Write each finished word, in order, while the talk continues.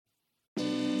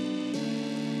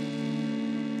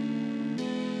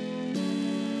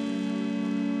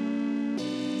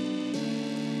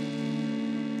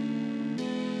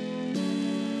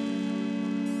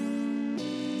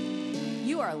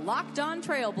are Locked On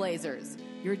Trailblazers,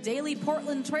 your daily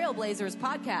Portland Trailblazers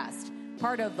podcast,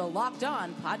 part of the Locked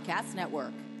On Podcast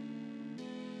Network.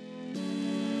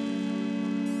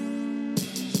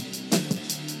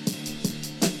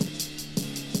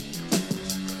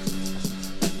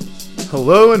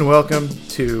 Hello and welcome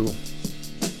to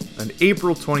an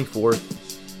April 24th,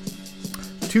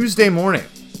 Tuesday morning.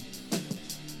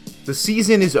 The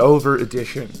season is over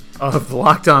edition of the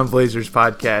Locked On Blazers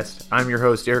podcast. I'm your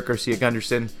host, Eric Garcia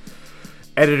Gunderson,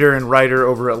 editor and writer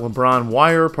over at LeBron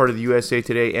Wire, part of the USA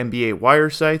Today NBA Wire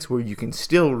sites, where you can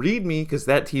still read me because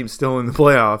that team's still in the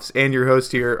playoffs, and your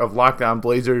host here of Locked On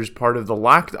Blazers, part of the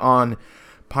Locked On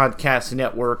Podcast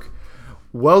Network.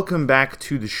 Welcome back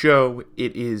to the show.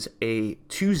 It is a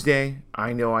Tuesday.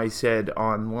 I know I said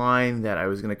online that I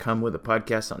was going to come with a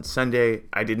podcast on Sunday.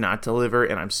 I did not deliver,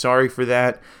 and I'm sorry for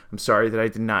that. I'm sorry that I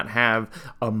did not have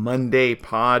a Monday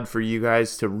pod for you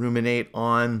guys to ruminate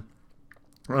on,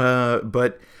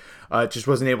 but it just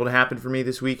wasn't able to happen for me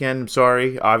this weekend. I'm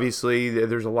sorry. Obviously,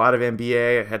 there's a lot of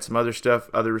NBA. I had some other stuff,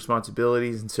 other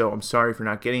responsibilities, and so I'm sorry for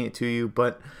not getting it to you,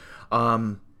 but,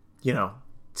 it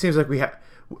seems like we have...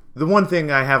 The one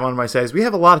thing I have on my side is we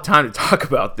have a lot of time to talk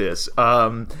about this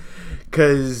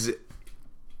because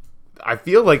I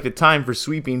feel like the time for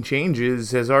sweeping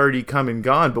changes has already come and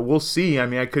gone, but we'll see. I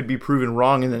mean, I could be proven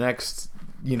wrong in the next,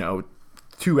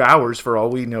 2 hours for all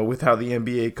we know with how the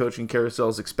NBA coaching carousel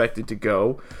is expected to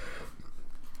go.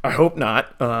 I hope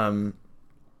not.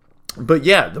 But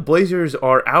yeah, the Blazers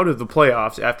are out of the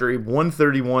playoffs after a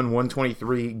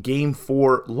 131-123 Game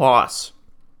 4 loss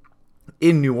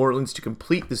in New Orleans to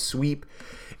complete the sweep.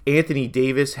 Anthony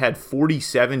Davis had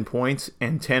 47 points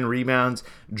and 10 rebounds.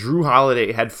 Drew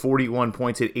Holiday had 41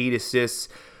 points and 8 assists,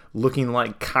 looking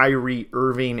like Kyrie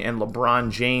Irving and LeBron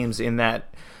James in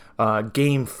that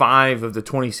Game 5 of the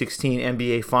 2016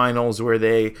 NBA Finals, where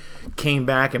they came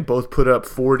back and both put up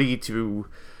 40 to...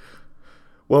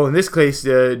 Well, in this case,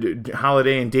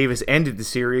 Holiday and Davis ended the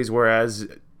series, whereas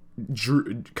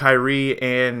Kyrie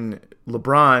and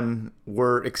LeBron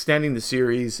were extending the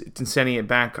series and sending it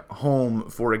back home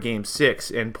for a Game 6.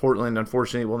 And Portland,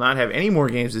 unfortunately, will not have any more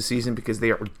games this season because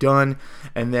they are done.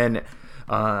 And then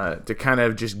to kind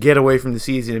of just get away from the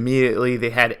season immediately, they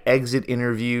had exit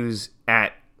interviews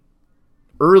at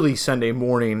early Sunday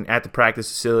morning at the practice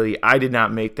facility. I did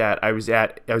not make that. I was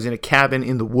in a cabin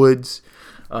in the woods,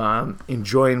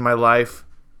 enjoying my life,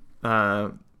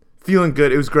 feeling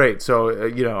good. It was great. So,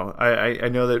 I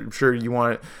know that I'm sure you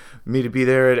want me to be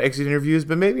there at exit interviews,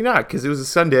 but maybe not, because it was a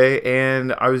Sunday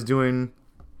and I was doing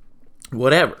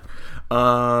whatever,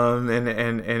 and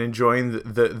enjoying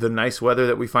the nice weather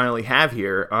that we finally have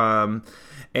here.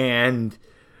 And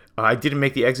I didn't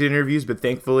make the exit interviews, but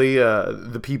thankfully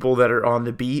the people that are on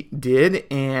the beat did,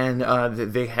 and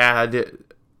they had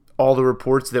all the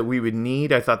reports that we would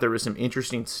need. I thought there was some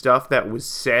interesting stuff that was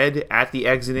said at the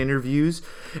exit interviews,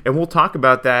 and we'll talk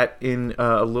about that in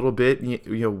a little bit.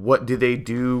 What do they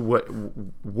do?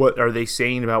 What are they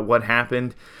saying about what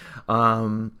happened?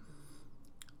 Gotta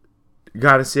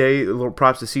say, a little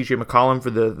props to CJ McCollum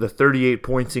for the 38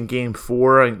 points in Game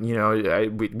 4.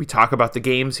 We talk about the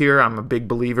games here. I'm a big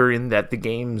believer in that the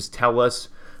games tell us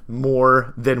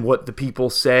more than what the people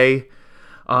say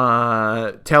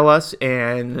tell us,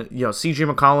 and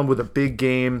CJ McCollum with a big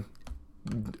game,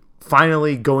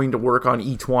 finally going to work on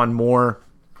E'Twaun Moore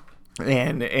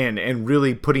and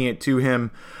really putting it to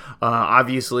him.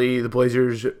 Obviously, the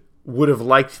Blazers would have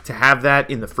liked to have that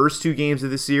in the first 2 games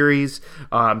of the series.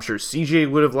 I'm sure CJ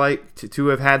would have liked to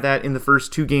have had that in the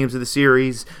first 2 games of the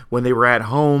series when they were at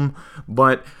home,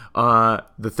 but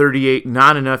the 38,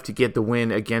 not enough to get the win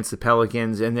against the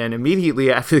Pelicans. And then immediately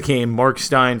after the game, Mark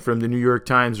Stein from the New York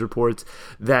Times reports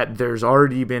that there's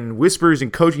already been whispers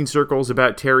in coaching circles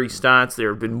about Terry Stotts. There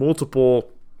have been multiple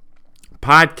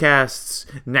podcasts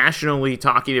nationally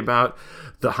talking about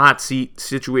the hot seat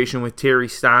situation with Terry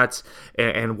Stotts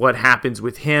and what happens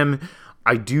with him.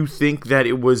 I do think that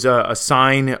it was a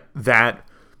sign that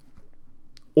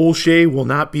Olshey will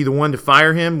not be the one to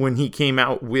fire him when he came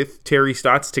out with Terry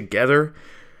Stotts together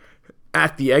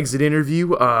at the exit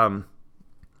interview.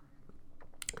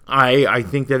 I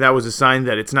think that was a sign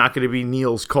that it's not going to be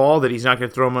Neil's call, that he's not going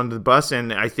to throw him under the bus,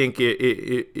 and I think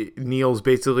Neil's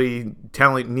basically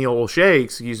telling Neil Olshey,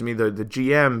 the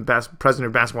GM, president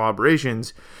of basketball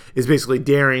operations, is basically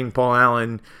daring Paul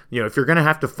Allen, if you're going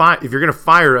to if you're going to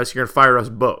fire us, you're going to fire us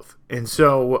both. And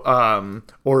so,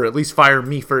 or at least fire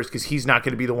me first, because he's not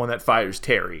going to be the one that fires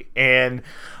Terry. And,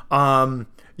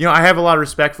 I have a lot of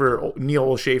respect for Neil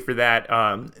Olshey for that.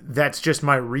 That's just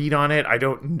my read on it. I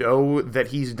don't know that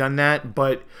he's done that,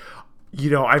 but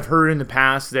I've heard in the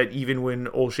past that even when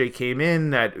Olshey came in,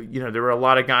 that, there were a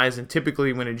lot of guys, and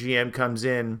typically when a GM comes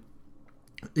in,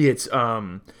 it's,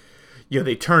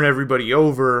 they turn everybody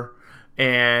over,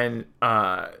 and,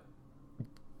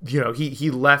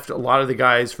 he left a lot of the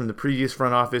guys from the previous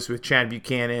front office with Chad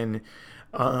Buchanan,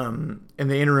 and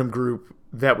the interim group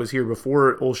that was here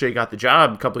before Olshey got the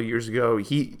job a couple of years ago.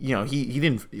 He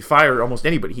didn't fire almost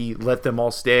anybody. He let them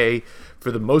all stay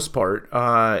for the most part.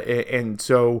 And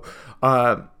so,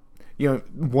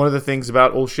 one of the things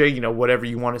about Olshey, whatever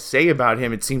you want to say about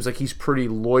him, it seems like he's pretty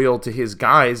loyal to his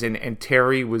guys. And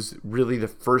Terry was really the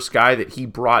first guy that he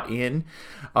brought in,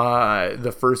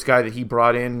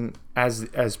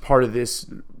 as part of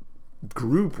this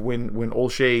group when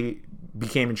Olshey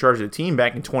became in charge of the team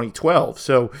back in 2012.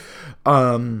 So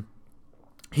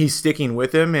he's sticking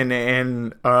with him,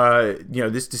 and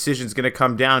this decision is going to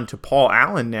come down to Paul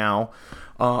Allen now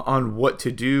on what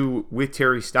to do with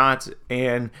Terry Stotts.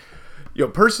 And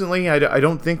personally, I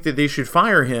don't think that they should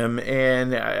fire him,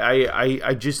 and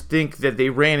I just think that they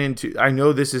ran into, I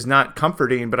know this is not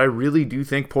comforting, but I really do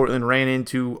think Portland ran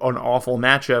into an awful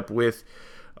matchup with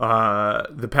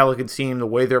the Pelicans team, the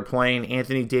way they're playing.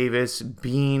 Anthony Davis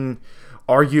being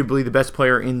arguably the best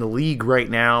player in the league right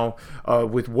now,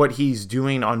 with what he's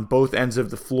doing on both ends of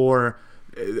the floor,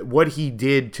 what he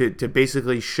did to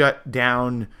basically shut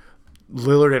down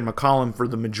Lillard and McCollum for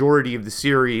the majority of the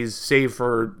series, save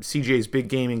for CJ's big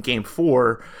game in Game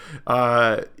 4.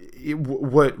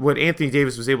 What Anthony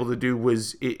Davis was able to do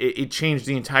was it changed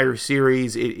the entire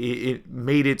series. It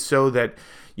made it so that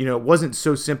it wasn't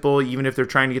so simple. Even if they're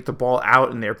trying to get the ball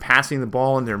out and they're passing the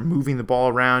ball and they're moving the ball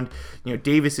around,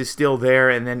 Davis is still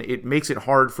there, and then it makes it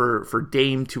hard for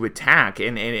Dame to attack,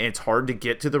 and it's hard to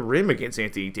get to the rim against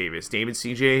Anthony Davis. Dame and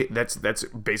CJ, that's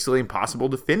basically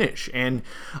impossible to finish, and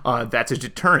that's a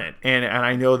deterrent. And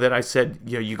I know that I said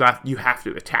you have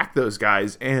to attack those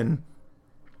guys, and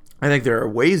I think there are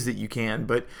ways that you can,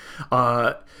 but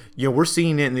we're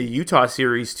seeing it in the Utah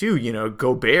series too.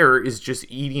 Gobert is just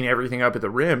eating everything up at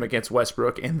the rim against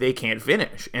Westbrook, and they can't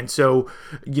finish. And so,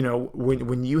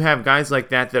 when you have guys like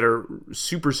that are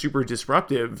super, super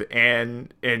disruptive,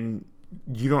 and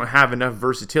you don't have enough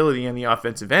versatility on the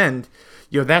offensive end,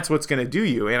 that's what's going to do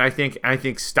you. And I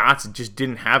think Stotts just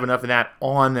didn't have enough of that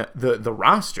on the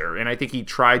roster, and I think he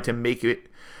tried to make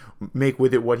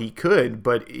with it what he could,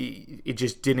 but it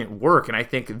just didn't work. And I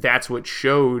think that's what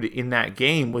showed in that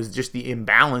game was just the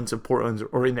imbalance of Portland's,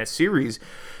 or in that series,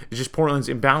 it's just Portland's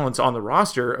imbalance on the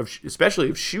roster,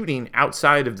 especially of shooting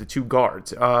outside of the two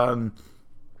guards.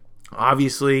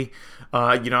 Obviously,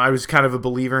 I was kind of a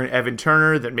believer in Evan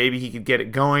Turner, that maybe he could get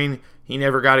it going. He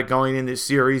never got it going in this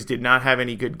series, did not have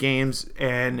any good games,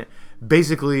 and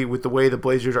basically, with the way the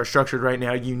Blazers are structured right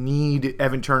now, you need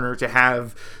Evan Turner to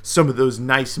have some of those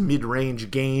nice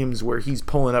mid-range games where he's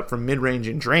pulling up from mid-range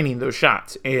and draining those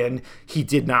shots, and he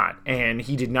did not. And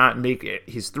he did not make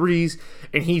his threes,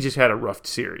 and he just had a rough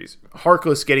series.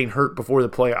 Harkless getting hurt before the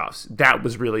playoffs, that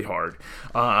was really hard.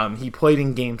 He played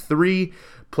in Game 3,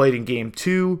 played in Game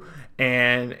 2,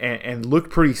 and looked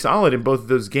pretty solid in both of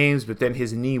those games, but then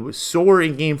his knee was sore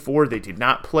in Game 4. They did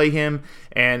not play him,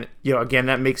 and again,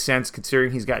 that makes sense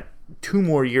considering he's got 2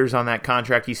 more years on that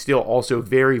contract. He's still also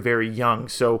very, very young,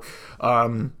 so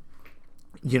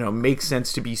makes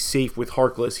sense to be safe with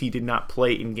Harkless. He did not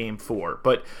play in Game 4,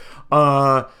 but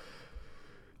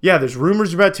yeah, there's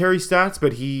rumors about Terry Stotts,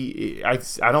 but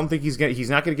I don't think he's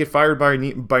not gonna get fired by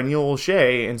Neil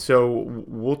Olshey, and so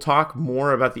we'll talk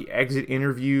more about the exit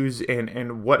interviews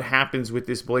and what happens with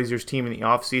this Blazers team in the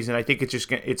offseason. I think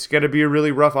it's gonna be a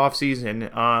really rough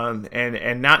offseason,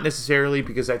 and not necessarily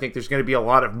because I think there's gonna be a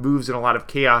lot of moves and a lot of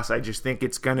chaos. I just think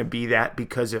it's gonna be that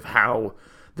because of how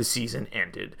the season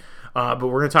ended. But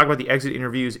we're gonna talk about the exit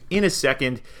interviews in a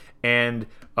second, and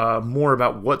more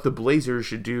about what the Blazers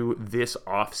should do this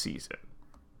offseason.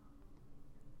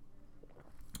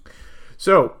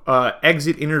 So,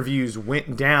 exit interviews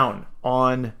went down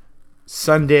on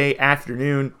Sunday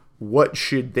afternoon. What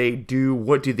should they do?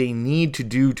 What do they need to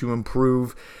do to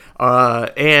improve?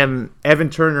 And Evan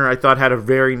Turner, I thought, had a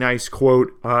very nice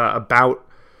quote about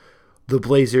the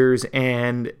Blazers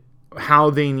and how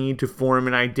they need to form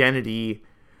an identity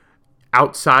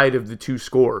outside of the two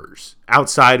scorers,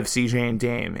 outside of CJ and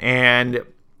Dame. And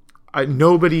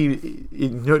nobody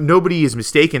is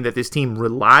mistaken that this team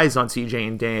relies on CJ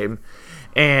and Dame.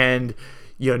 And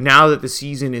now that the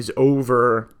season is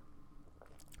over,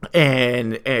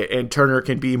 and Turner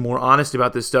can be more honest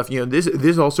about this stuff,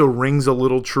 this also rings a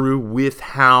little true with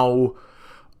how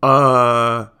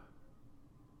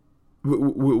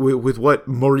with what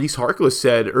Maurice Harkless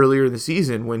said earlier in the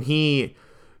season when he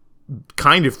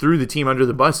kind of threw the team under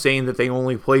the bus, saying that they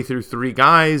only play through 3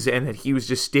 guys and that he was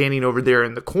just standing over there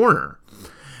in the corner.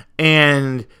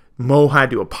 And Mo had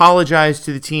to apologize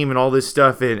to the team and all this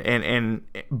stuff.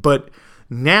 But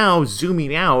now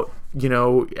zooming out,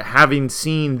 having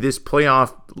seen this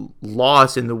playoff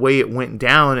loss and the way it went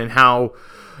down and how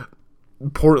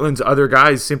Portland's other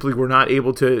guys simply were not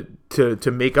able to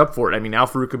make up for it. I mean,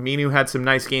 Al-Farouq Aminu had some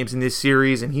nice games in this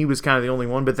series, and he was kind of the only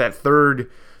one. But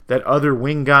that other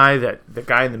wing guy, the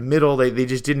guy in the middle, they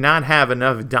just did not have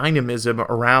enough dynamism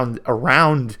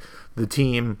around the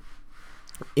team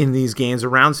in these games,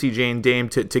 around CJ and Dame,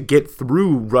 to get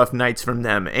through rough nights from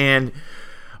them. And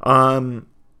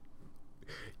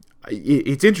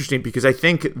it's interesting because I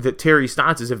think that Terry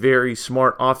Stotts is a very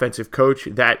smart offensive coach.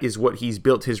 That is what he's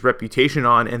built his reputation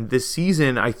on. And this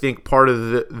season, I think part of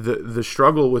the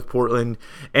struggle with Portland,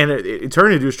 and it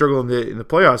turned into a struggle in the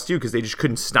playoffs too, because they just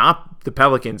couldn't stop the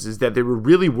Pelicans, is that they were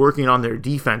really working on their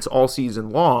defense all season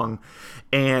long,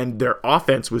 and their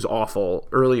offense was awful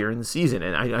earlier in the season.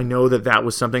 And I know that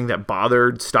was something that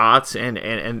bothered Stotts, and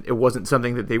it wasn't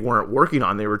something that they weren't working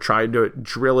on. They were trying to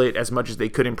drill it as much as they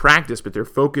could in practice, but their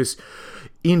focus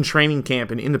in training camp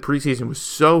and in the preseason was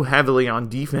so heavily on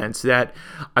defense that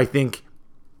I think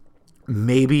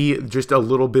maybe just a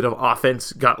little bit of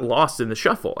offense got lost in the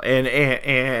shuffle.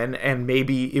 And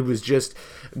maybe it was just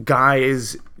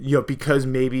guys, because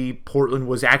maybe Portland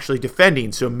was actually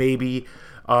defending, so maybe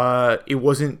it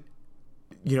wasn't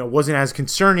as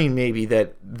concerning maybe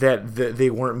that they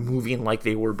weren't moving like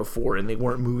they were before, and they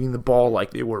weren't moving the ball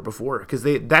like they were before, because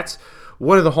that's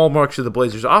one of the hallmarks of the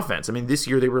Blazers offense. I mean, this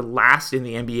year they were last in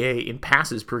the NBA in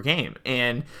passes per game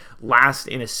and last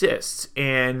in assists,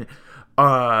 and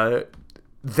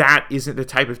that isn't the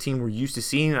type of team we're used to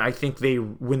seeing. And I think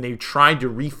when they tried to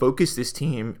refocus this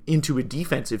team into a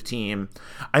defensive team,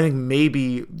 I think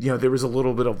maybe there was a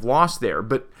little bit of loss there,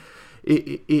 but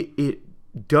it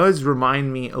does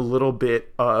remind me a little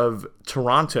bit of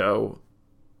Toronto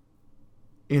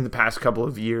in the past couple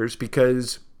of years,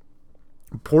 because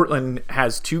Portland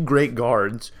has 2 great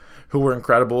guards who were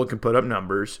incredible and can put up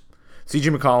numbers.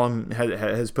 CJ McCollum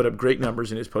has put up great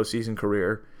numbers in his postseason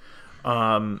career,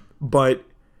 but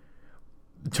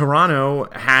Toronto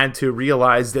had to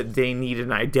realize that they need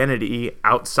an identity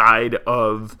outside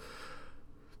of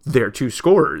their 2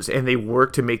 scorers, and they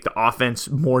work to make the offense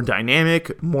more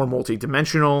dynamic, more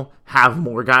multidimensional, have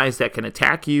more guys that can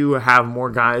attack you, have more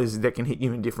guys that can hit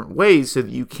you in different ways, so that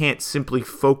you can't simply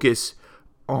focus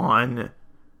on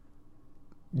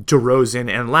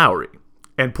DeRozan and Lowry.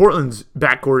 And Portland's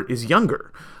backcourt is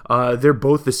younger. They're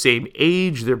both the same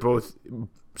age. They're both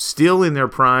still in their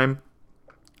prime.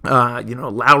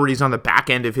 Lowry's on the back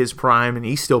end of his prime, and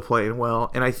he's still playing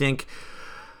well. And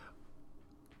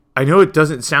I know it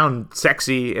doesn't sound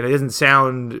sexy, and it doesn't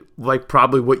sound like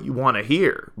probably what you want to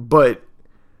hear, but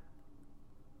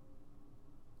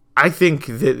I think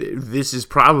that this is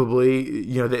probably,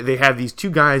 they have these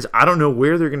 2 guys. I don't know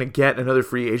where they're going to get another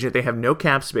free agent. They have no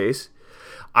cap space.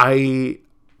 I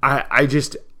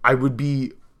would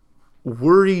be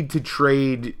worried to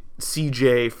trade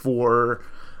CJ for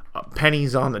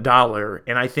pennies on the dollar,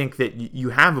 and I think that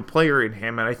you have a player in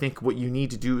him, and I think what you need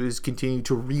to do is continue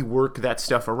to rework that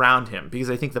stuff around him, because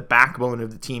I think the backbone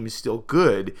of the team is still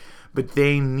good, but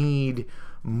they need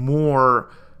more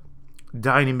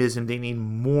dynamism, they need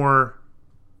more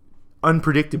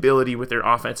unpredictability with their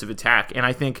offensive attack, and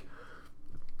I think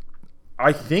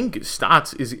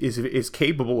Stotts is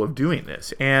capable of doing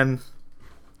this, and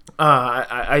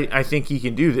I think he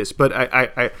can do this, but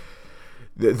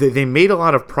they made a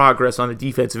lot of progress on the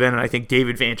defensive end, and I think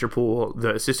David Vanterpool,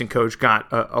 the assistant coach, got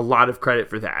a lot of credit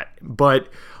for that. But,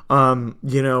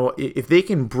 if they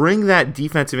can bring that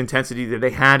defensive intensity that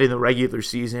they had in the regular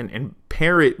season and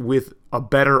pair it with a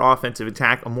better offensive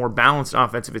attack, a more balanced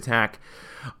offensive attack,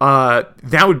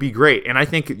 that would be great. And I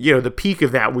think, the peak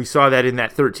of that, we saw that in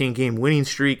that 13-game winning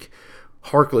streak.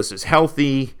 Harkless is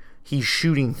healthy. He's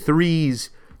shooting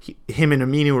threes. Him and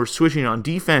Aminu are switching on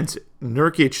defense.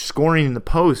 Nurkic scoring in the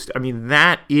post. I mean,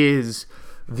 that is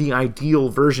the ideal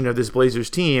version of this Blazers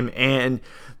team, and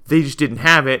they just didn't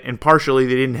have it, and partially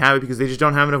they didn't have it because they just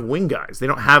don't have enough wing guys. They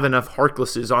don't have enough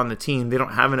Harklesses on the team. They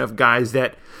don't have enough guys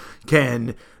that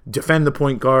can defend the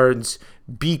point guards,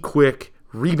 be quick,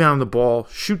 rebound the ball,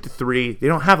 shoot the 3. They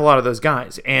don't have a lot of those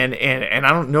guys, and I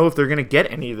don't know if they're going to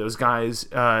get any of those guys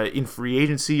in free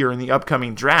agency or in the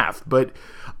upcoming draft, but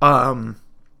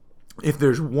if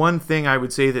there's one thing I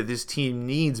would say that this team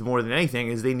needs more than anything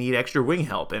is they need extra wing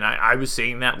help. And I was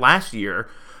saying that last year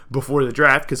before the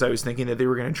draft because I was thinking that they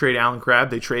were going to trade Allen Crabbe.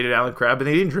 They traded Allen Crabbe, and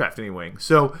they didn't draft any wing.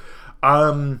 So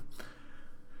I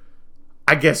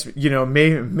I guess,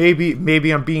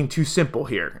 maybe I'm being too simple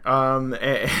here.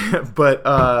 But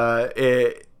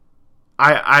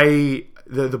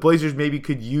the Blazers maybe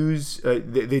could use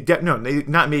they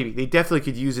definitely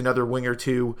could use another wing or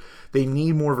two. They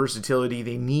need more versatility.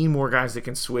 They need more guys that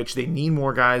can switch. They need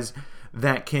more guys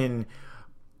that can,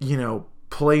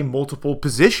 play multiple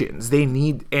positions. They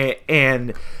need,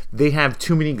 and they have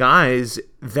too many guys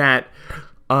that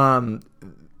are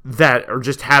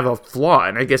just have a flaw.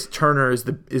 And I guess Turner is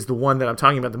the one that I'm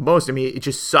talking about the most. I mean, it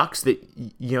just sucks that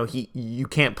you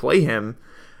can't play him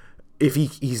if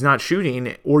he's not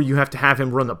shooting, or you have to have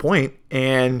him run the point.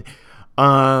 And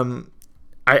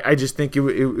I just think it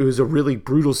was a really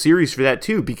brutal series for that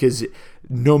too, because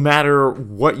no matter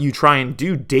what you try and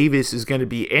do, Davis is going to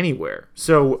be anywhere.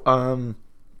 So I'm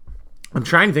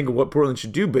trying to think of what Portland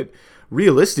should do, but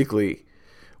realistically,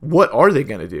 what are they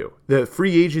going to do? The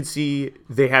free agency,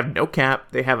 they have no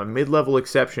cap. They have a mid-level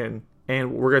exception,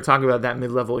 and we're going to talk about that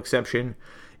mid-level exception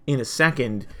in a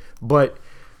second. But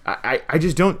I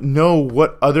just don't know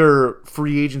what other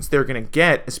free agents they're going to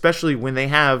get, especially when they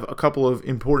have a couple of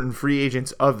important free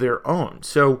agents of their own.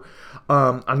 So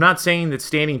I'm not saying that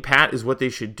standing pat is what they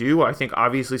should do. I think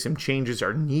obviously some changes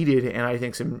are needed, and I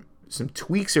think some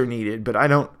tweaks are needed, but I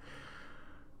don't.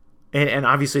 And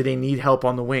obviously they need help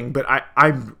on the wing, but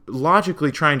I'm logically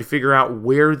trying to figure out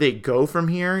where they go from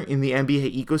here in the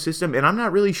NBA ecosystem, and I'm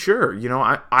not really sure.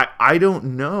 I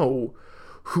don't know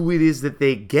who it is that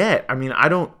they get. I mean, I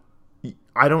don't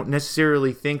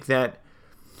necessarily think that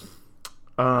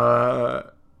trading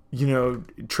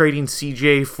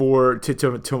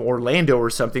CJ to Orlando or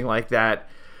something like that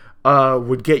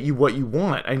would get you what you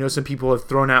want. I know some people have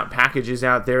thrown out packages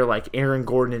out there like Aaron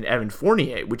Gordon and Evan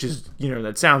Fournier, which is,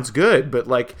 that sounds good, but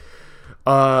like,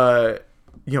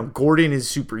 Gordon is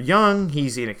super young,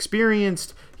 he's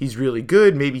inexperienced, he's really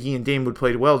good. Maybe he and Dame would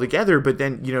play well together, but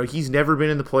then, he's never been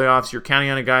in the playoffs. You're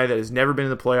counting on a guy that has never been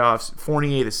in the playoffs.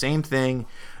 Fournier, the same thing.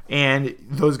 And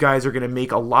those guys are going to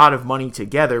make a lot of money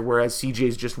together, whereas CJ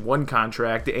is just one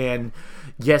contract. And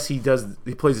yes, he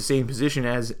plays the same position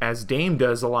as Dame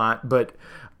does a lot, but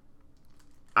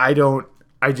I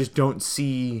just don't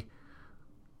see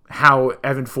how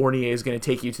Evan Fournier is going to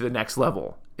take you to the next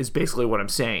level, is basically what I'm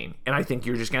saying. And I think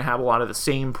you're just going to have a lot of the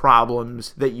same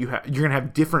problems that you have. You're going to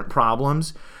have different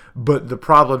problems, but the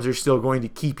problems are still going to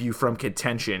keep you from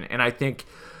contention. And I think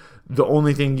the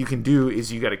only thing you can do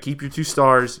is you got to keep your two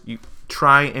stars. You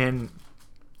try and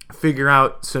figure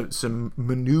out some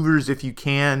maneuvers if you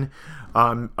can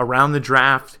around the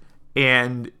draft,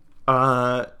 and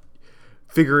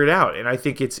figure it out. And I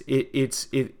think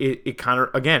it kind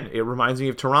of, again, it reminds me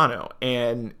of Toronto,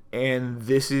 and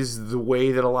this is the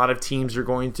way that a lot of teams are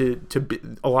going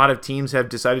a lot of teams have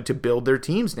decided to build their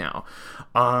teams now,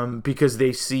 because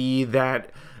they see that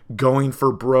going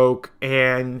for broke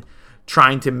and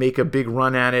trying to make a big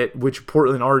run at it, which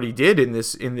Portland already did in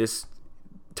this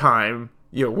time,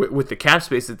 with the cap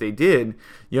space that they did,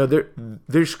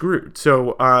 they're screwed.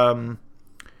 So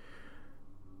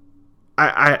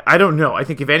I don't know. I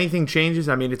think if anything changes,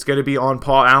 I mean, it's going to be on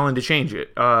Paul Allen to change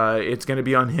it. It's going to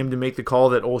be on him to make the call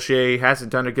that Olshey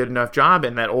hasn't done a good enough job,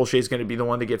 and that Olshey is going to be the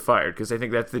one to get fired, because I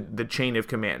think that's the chain of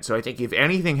command. So I think if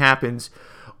anything happens,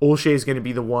 Olshey is going to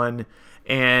be the one.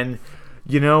 And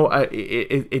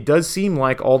it does seem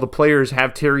like all the players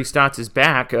have Terry Stotts'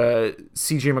 back.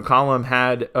 CJ McCollum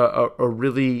had a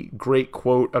really great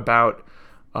quote about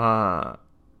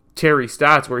Terry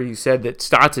Stotts, where he said that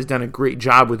Stotts has done a great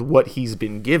job with what he's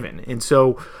been given. And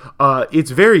so it's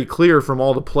very clear from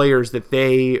all the players that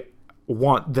they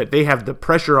have the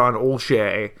pressure on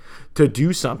Olshey to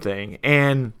do something.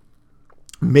 And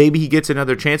maybe he gets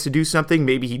another chance to do something,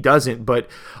 maybe he doesn't, but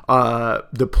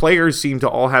the players seem to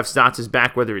all have Stotts'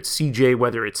 back, whether it's CJ,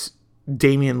 whether it's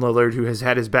Damian Lillard, who has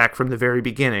had his back from the very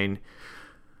beginning.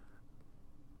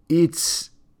 It's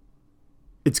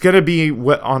going to be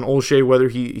on Olshey whether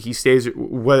he stays,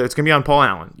 whether it's going to be on Paul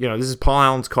Allen. This is Paul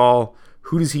Allen's call.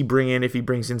 Who does he bring in if he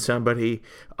brings in somebody?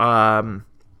 But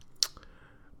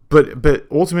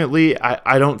ultimately,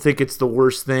 I don't think it's the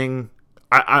worst thing.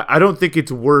 I don't think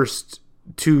it's worst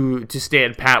to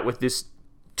stand pat with this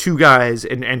two guys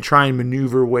and try and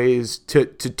maneuver ways to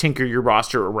tinker your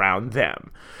roster around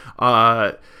them.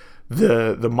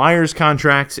 The Myers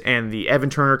contracts and the Evan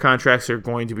Turner contracts are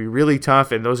going to be really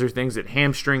tough, and those are things that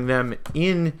hamstring them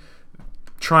in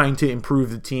trying to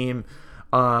improve the team.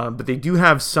 But they do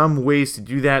have some ways to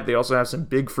do that. They also have some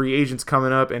big free agents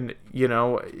coming up, and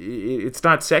it's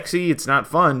not sexy, it's not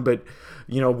fun, but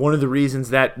one of the reasons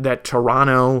that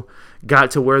Toronto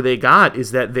got to where they got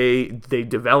is that they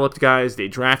developed guys, they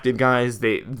drafted guys,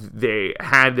 they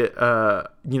had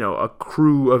a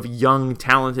crew of young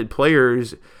talented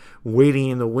players waiting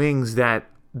in the wings that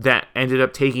ended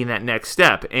up taking that next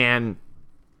step. And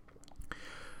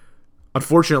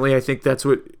unfortunately, I think that's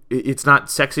what, it's not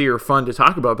sexy or fun to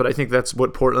talk about, but I think that's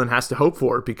what Portland has to hope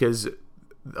for because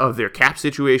of their cap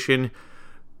situation,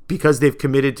 because they've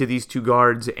committed to these two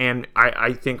guards. And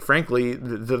I think, frankly,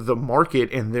 the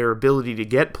market and their ability to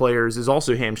get players is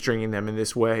also hamstringing them in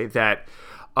this way that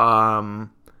I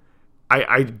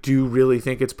do really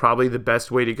think it's probably the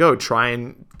best way to go. Try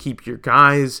and keep your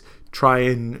guys, try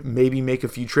and maybe make a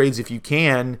few trades if you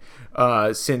can,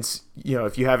 since,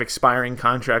 if you have expiring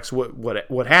contracts,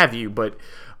 what have you. But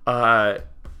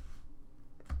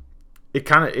it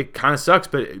kind of sucks,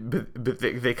 but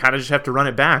they kind of just have to run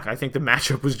it back. I think the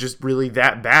matchup was just really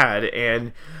that bad,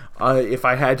 and if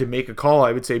I had to make a call,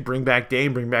 I would say bring back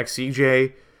Dame, bring back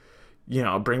CJ,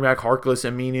 bring back Harkless,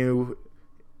 Aminu,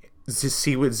 to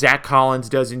see what Zach Collins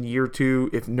does in year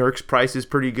 2. If Nurk's price is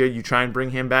pretty good, you try and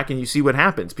bring him back, and you see what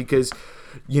happens, because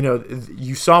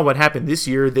you saw what happened this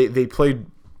year. They played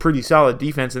pretty solid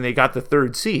defense, and they got the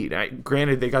 3rd seed.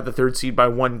 Granted, they got the 3rd seed by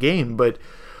 1 game, but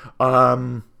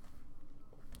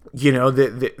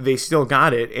they still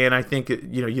got it, and I think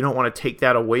you don't want to take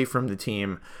that away from the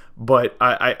team. But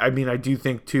I do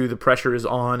think too the pressure is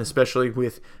on, especially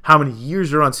with how many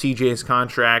years are on CJ's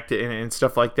contract and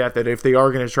stuff like that. That if they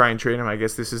are going to try and trade him, I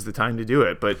guess this is the time to do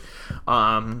it. But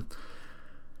we're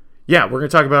going to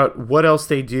talk about what else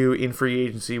they do in free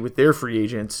agency with their free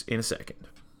agents in a second.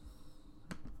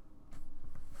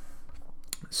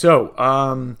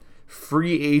 So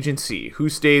free agency, who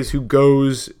stays, who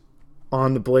goes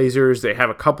on the Blazers. They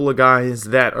have a couple of guys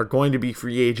that are going to be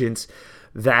free agents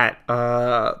that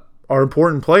are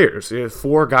important players.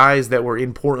 4 guys that were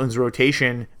in Portland's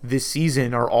rotation this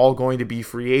season are all going to be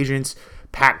free agents.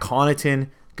 Pat Connaughton,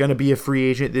 going to be a free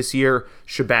agent this year.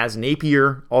 Shabazz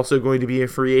Napier, also going to be a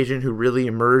free agent who really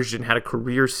emerged and had a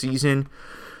career season.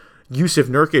 Jusuf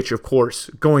Nurkic, of course,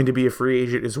 going to be a free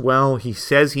agent as well. He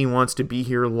says he wants to be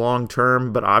here long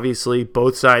term, but obviously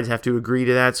both sides have to agree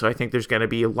to that, so I think there's going to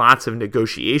be lots of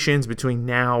negotiations between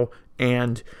now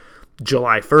and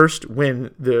July 1st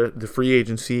when the free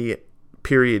agency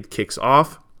period kicks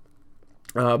off.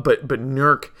 But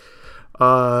Nurk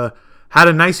had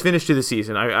a nice finish to the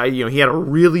season. He had a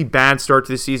really bad start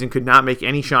to the season, could not make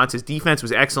any shots. His defense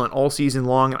was excellent all season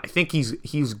long, and I think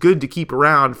he's good to keep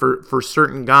around for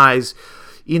certain guys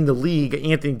in the league.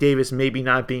 Anthony Davis maybe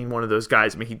not being one of those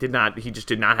guys. He just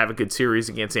did not have a good series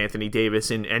against Anthony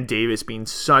Davis, and Davis being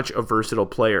such a versatile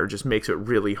player just makes it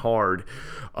really hard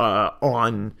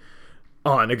on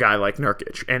a guy like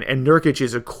Nurkic. And Nurkic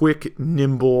is a quick,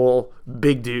 nimble,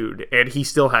 big dude, and he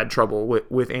still had trouble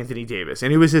with Anthony Davis.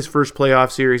 And it was his first playoff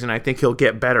series, and I think he'll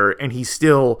get better, and he's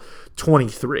still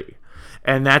 23.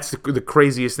 And that's the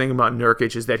craziest thing about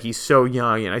Nurkic is that he's so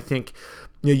young, and I think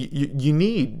you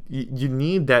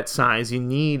need that size, you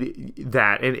need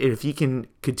that. And if he can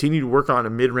continue to work on a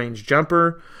mid-range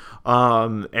jumper,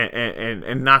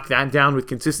 and knock that down with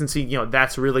consistency,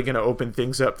 that's really going to open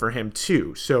things up for him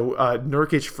too. So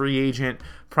Nurkic free agent,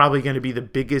 probably going to be the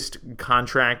biggest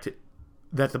contract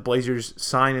that the Blazers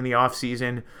sign in the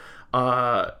offseason,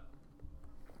 and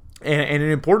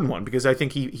an important one, because I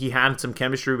think he had some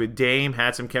chemistry with Dame,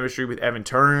 had some chemistry with Evan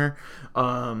Turner,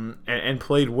 and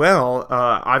played well.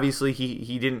 Obviously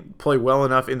he didn't play well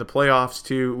enough in the playoffs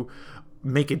to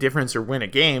make a difference or win a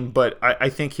game, but I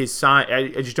think his size,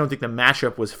 I just don't think the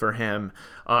matchup was for him.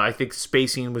 I think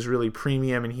spacing was really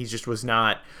premium, and he just was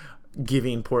not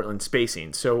giving Portland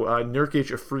spacing. So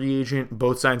Nurkic, a free agent,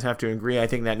 both sides have to agree. I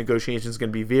think that negotiation is going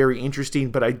to be very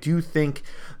interesting, but I do think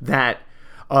that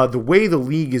the way the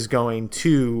league is going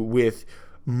too, with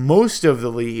most of the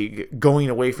league going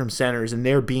away from centers and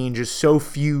there being just so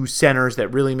few centers that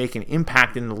really make an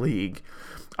impact in the league,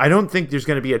 I don't think there's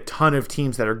going to be a ton of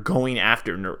teams that are going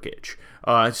after Nurkic.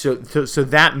 So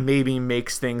that maybe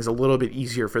makes things a little bit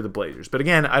easier for the Blazers. But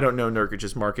again, I don't know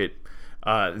Nurkic's market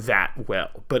that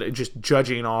well. But just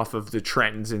judging off of the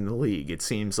trends in the league, it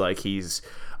seems like he's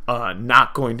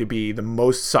not going to be the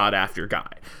most sought-after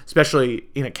guy, especially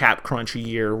in a cap crunch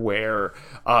year where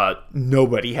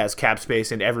nobody has cap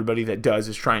space and everybody that does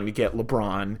is trying to get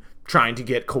LeBron, trying to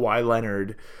get Kawhi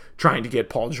Leonard, trying to get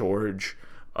Paul George,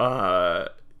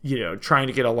 trying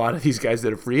to get a lot of these guys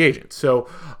that are free agents. So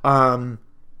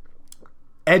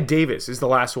Ed Davis is the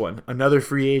last one. Another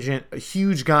free agent, a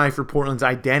huge guy for Portland's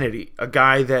identity, a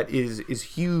guy that is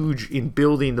huge in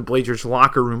building the Blazers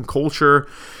locker room culture.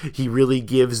 He really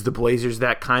gives the Blazers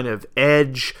that kind of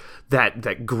edge,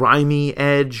 that grimy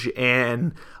edge,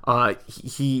 and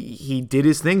he did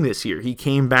his thing this year. He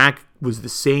came back, was the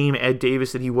same Ed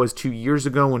Davis that he was 2 years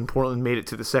ago when Portland made it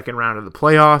to the second round of the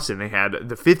playoffs and they had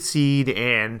the 5th seed,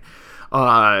 and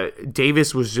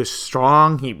Davis was just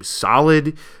strong. He was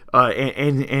solid.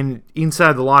 And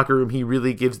inside the locker room, he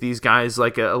really gives these guys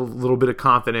like a little bit of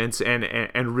confidence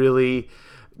and really,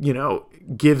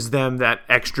 gives them that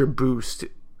extra boost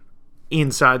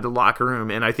inside the locker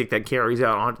room. And I think that carries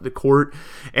out onto the court.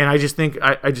 And I just think,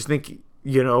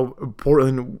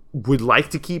 Portland would like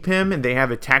to keep him, and they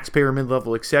have a taxpayer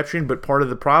mid-level exception. But part of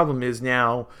the problem is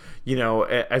now,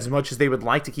 as much as they would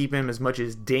like to keep him, as much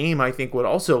as Dame, I think, would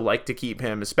also like to keep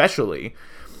him, especially,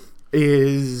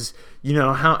 is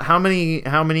how many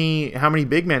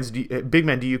big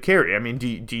men do you carry? I mean,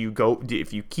 do you go,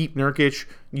 if you keep Nurkic,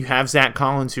 you have Zach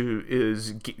Collins, who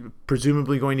is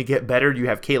presumably going to get better. You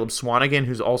have Caleb Swanigan,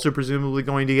 who's also presumably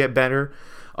going to get better.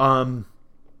 Does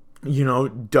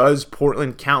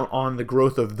Portland count on the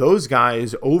growth of those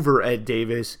guys over Ed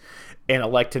Davis and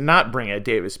elect to not bring Ed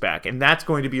Davis back? And that's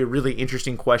going to be a really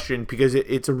interesting question, because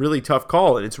it's a really tough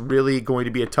call, and it's really going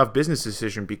to be a tough business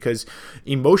decision, because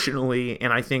emotionally,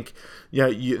 and I think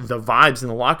the vibes in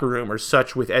the locker room are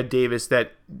such with Ed Davis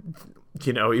that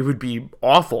it would be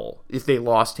awful if they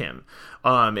lost him.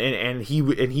 And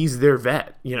he's their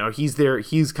vet.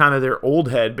 He's kind of their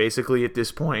old head basically at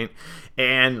this point,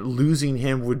 and losing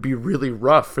him would be really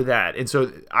rough for that. And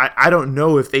so I don't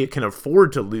know if they can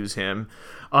afford to lose him.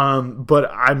 But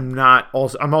I'm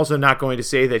also not going to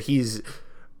say that he's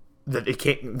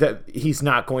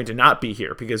not going to not be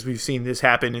here, because we've seen this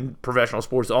happen in professional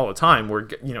sports all the time, where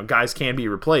guys can be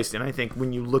replaced. And I think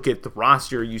when you look at the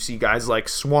roster, you see guys like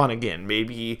Swanigan,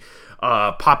 maybe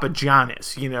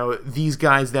Papagiannis, these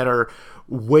guys that are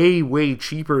way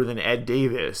cheaper than Ed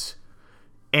Davis,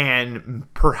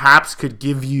 and perhaps could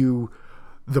give you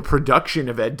the production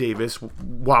of Ed Davis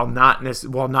while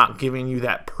not giving you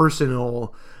that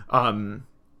personal,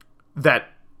 that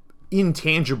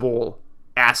intangible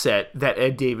asset that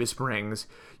Ed Davis brings.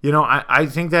 I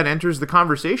think that enters the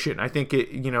conversation. I think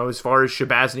as far as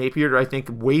Shabazz Napier, I think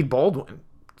Wade Baldwin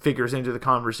figures into the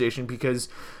conversation, because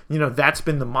that's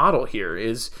been the model here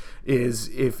is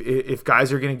if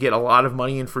guys are going to get a lot of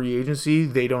money in free agency,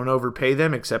 they don't overpay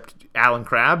them, except Alan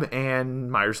Crabb and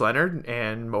Myers Leonard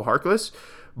and Mo Harkless.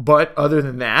 But other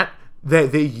than that,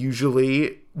 they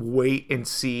usually wait and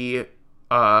see.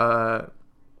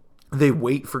 They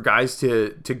wait for guys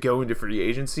to go into free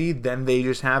agency. Then they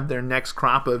just have their next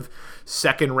crop of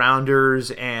second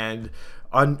rounders and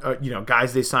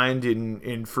guys they signed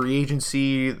in free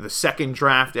agency, the second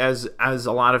draft, as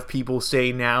a lot of people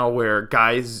say now, where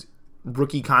guys'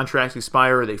 rookie contracts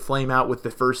expire, they flame out with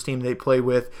the first team they play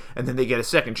with, and then they get a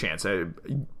second chance.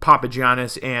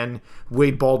 Papagiannis and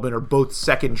Wade Baldwin are both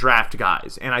second draft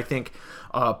guys, and I think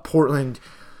Portland,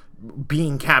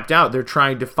 being capped out, they're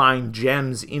trying to find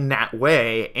gems in that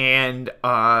way, and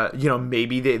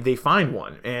maybe they find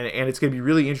one, and it's going to be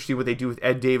really interesting what they do with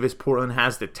Ed Davis. Portland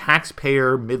has the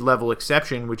taxpayer mid-level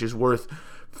exception, which is worth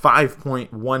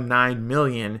 $5.19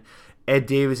 million. Ed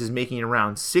Davis is making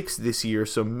around $6 this year,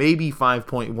 so maybe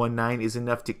 5.19 is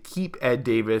enough to keep Ed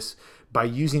Davis by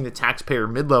using the taxpayer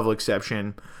mid-level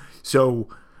exception. So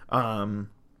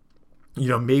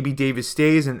maybe Davis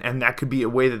stays, and that could be a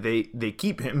way that they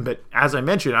keep him. But as I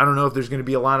mentioned, I don't know if there's going to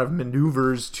be a lot of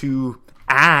maneuvers to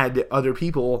add other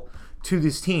people to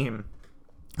this team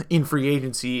in free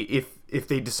agency if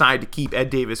they decide to keep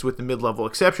Ed Davis with the mid-level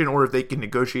exception, or if they can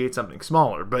negotiate something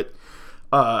smaller. But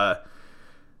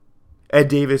Ed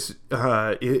Davis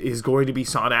is going to be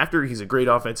sought after. He's a great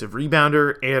offensive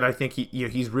rebounder, and I think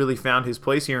he's really found his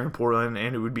place here in Portland,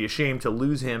 and it would be a shame to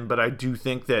lose him. But I do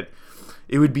think that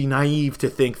it would be naive to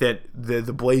think that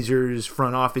the Blazers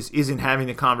front office isn't having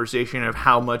the conversation of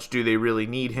how much do they really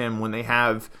need him when they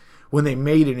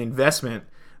made an investment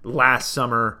last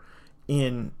summer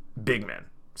in big men.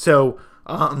 So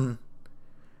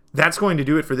that's going to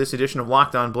do it for this edition of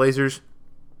Locked On Blazers.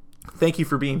 Thank you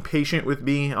for being patient with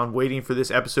me on waiting for this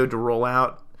episode to roll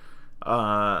out.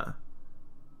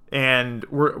 And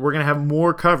we're going to have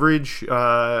more coverage.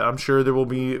 I'm sure there will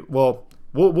be, we'll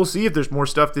see if there's more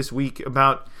stuff this week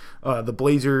about the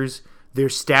Blazers, their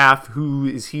staff, who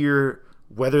is here,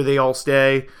 whether they all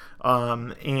stay.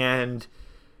 I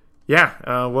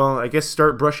guess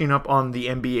start brushing up on the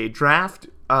NBA draft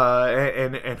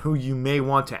and who you may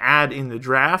want to add in the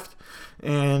draft.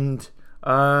 And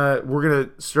we're going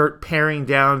to start paring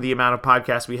down the amount of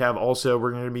podcasts we have. Also,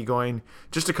 we're going to be going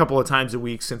just a couple of times a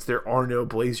week since there are no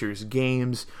Blazers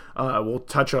games. We'll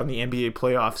touch on the NBA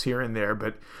playoffs here and there,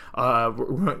 but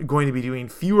we're going to be doing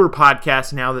fewer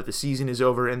podcasts now that the season is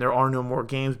over and there are no more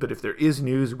games. But if there is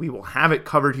news, we will have it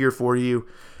covered here for you.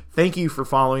 Thank you for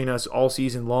following us all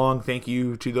season long. Thank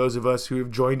you to those of us who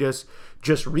have joined us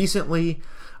just recently,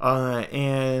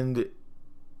 and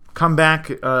come back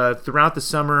throughout the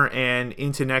summer and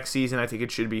into next season. I think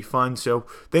it should be fun. So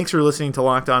thanks for listening to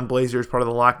Locked On Blazers, part of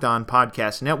the Locked On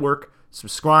Podcast Network.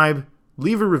 Subscribe,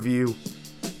 leave a review,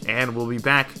 and we'll be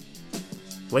back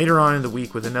later on in the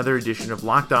week with another edition of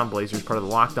Locked On Blazers, part of the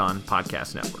Locked On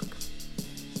Podcast Network.